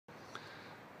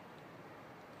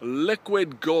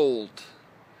liquid gold.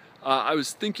 I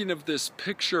was thinking of this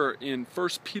picture in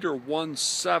 1 Peter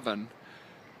 1:7.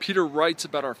 Peter writes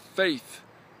about our faith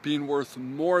being worth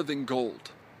more than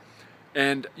gold.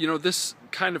 And, you know, this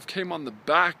kind of came on the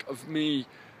back of me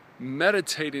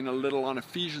meditating a little on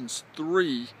Ephesians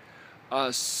 3,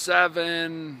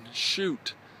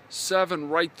 7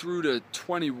 right through to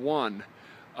 21.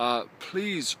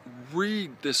 Please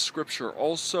read this scripture.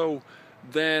 Also,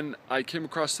 then I came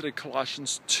across today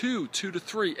Colossians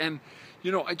 2:2-3. And,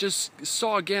 you know, I just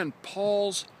saw again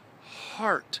Paul's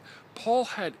heart. Paul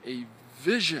had a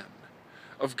vision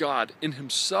of God. In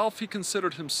himself, he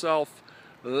considered himself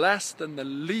less than the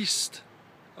least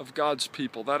of God's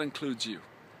people. That includes you.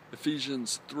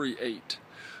 Ephesians 3:8.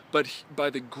 But by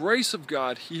the grace of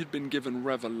God, he had been given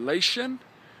revelation.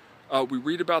 We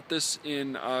read about this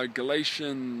in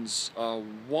Galatians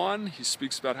 1. He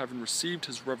speaks about having received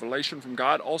his revelation from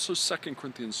God. Also 2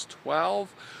 Corinthians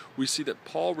 12, we see that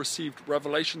Paul received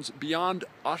revelations beyond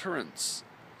utterance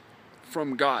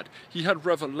from God. He had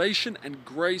revelation and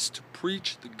grace to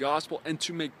preach the gospel and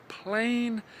to make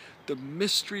plain the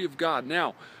mystery of God.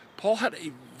 Now, Paul had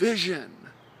a vision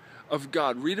of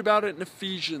God. Read about it in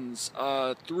Ephesians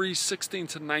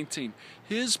 3:16-19.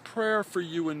 His prayer for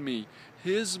you and me,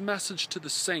 his message to the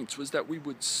saints, was that we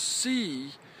would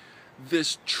see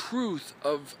this truth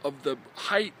of the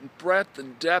height and breadth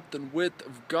and depth and width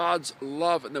of God's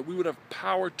love, and that we would have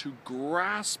power to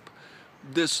grasp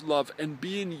this love and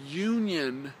be in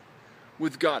union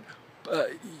with God.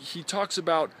 He talks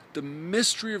about the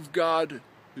mystery of God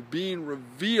being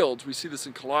revealed. We see this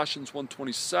in Colossians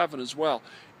 1:27 as well.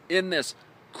 In this,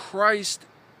 Christ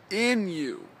in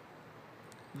you,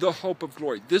 the hope of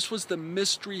glory. This was the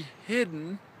mystery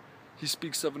hidden, he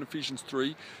speaks of in Ephesians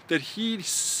 3, that he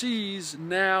sees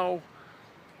now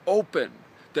open,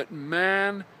 that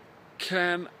man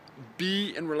can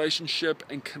be in relationship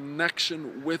and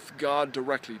connection with God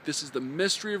directly. This is the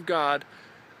mystery of God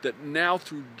that now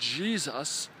through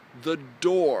Jesus, the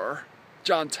door,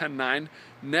 John 10:9,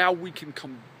 now we can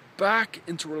come back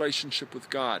into relationship with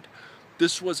God.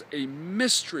 This was a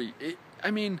mystery.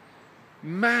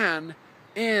 Man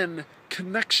in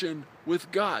connection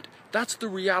with God. That's the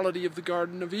reality of the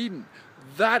Garden of Eden.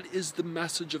 That is the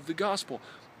message of the gospel.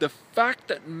 The fact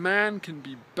that man can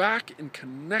be back in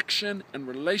connection and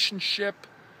relationship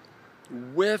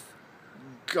with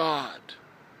God.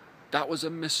 That was a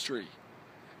mystery.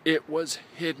 It was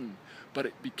hidden, but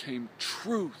it became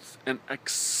truth and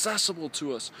accessible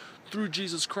to us through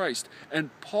Jesus Christ. And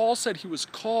Paul said he was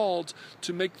called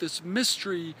to make this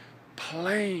mystery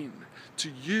plain to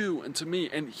you and to me.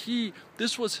 And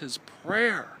this was his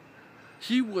prayer.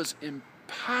 He was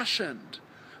impassioned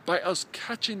by us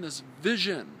catching this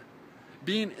vision,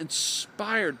 being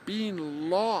inspired, being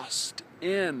lost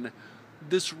in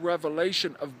this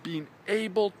revelation of being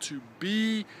able to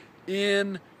be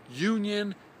in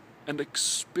union and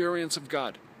experience of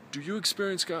God. Do you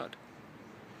experience God?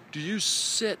 Do you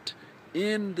sit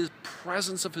in the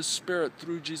presence of his Spirit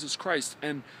through Jesus Christ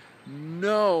and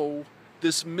know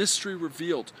this mystery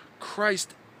revealed?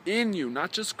 Christ in you,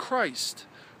 not just Christ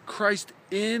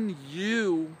in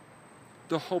you,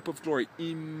 the hope of glory,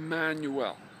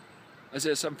 Emmanuel.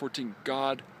 Isaiah 7:14,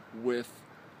 God with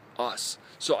us.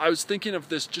 So I was thinking of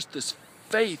this, just this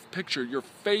faith picture, your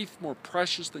faith more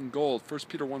precious than gold, 1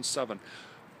 Peter 1:7.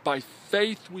 By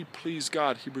faith we please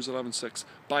God, Hebrews 11:6.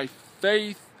 By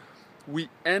faith we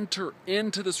enter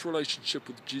into this relationship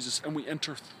with Jesus, and we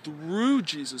enter through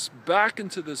Jesus back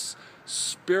into this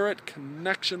spirit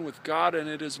connection with God, and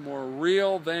it is more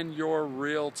real than you're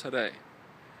real today.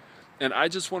 And I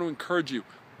just want to encourage you,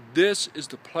 this is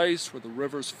the place where the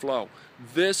rivers flow.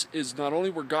 This is not only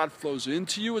where God flows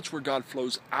into you, it's where God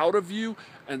flows out of you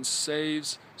and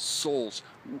saves souls.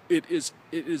 It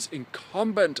is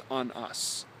incumbent on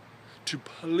us to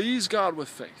please God with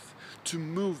faith, to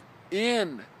move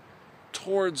in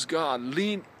towards God,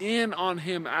 lean in on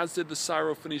him as did the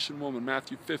Syrophoenician woman,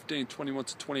 Matthew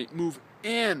 15:21-28. Move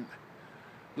in,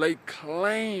 lay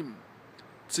claim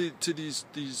to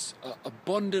these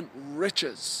abundant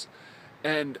riches,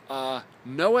 and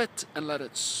know it and let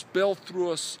it spill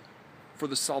through us for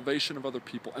the salvation of other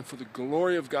people and for the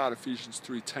glory of God, Ephesians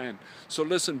 3:10. So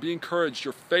listen, be encouraged.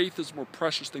 Your faith is more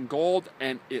precious than gold,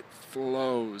 and it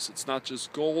flows. It's not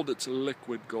just gold, it's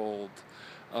liquid gold.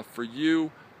 For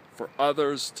you, for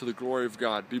others, to the glory of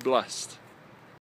God. Be blessed.